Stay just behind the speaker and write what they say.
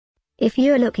If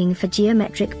you're looking for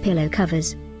geometric pillow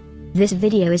covers, this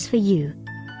video is for you.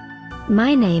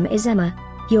 My name is Emma,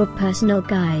 your personal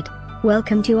guide.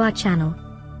 Welcome to our channel.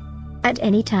 At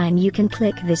any time you can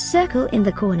click this circle in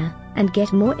the corner, and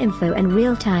get more info and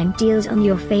real-time deals on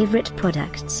your favorite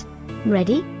products.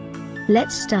 Ready?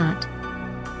 Let's start.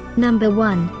 Number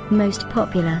 1, Most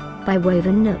Popular, by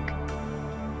Woven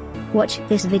Nook. Watch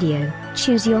this video,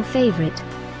 choose your favorite.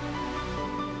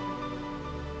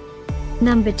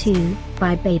 Number 2,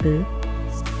 by Baibu.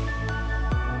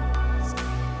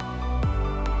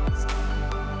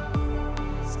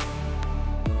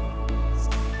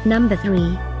 Number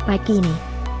 3, by Queenie.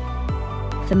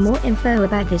 For more info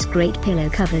about this great pillow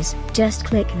covers, just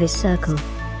click this circle.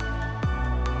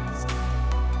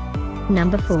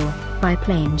 Number 4, by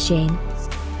Plain Jane.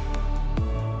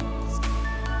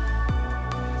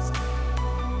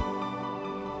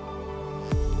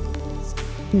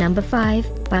 Number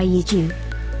 5, by YeeJu.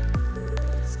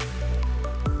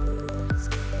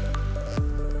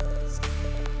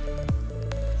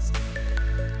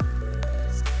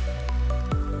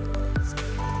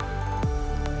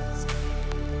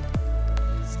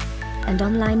 And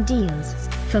online deals,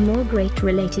 for more great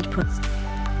related products.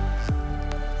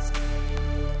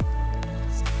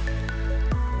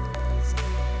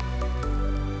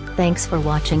 Thanks for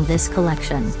watching this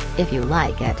collection. If you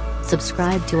like it,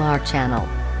 subscribe to our channel.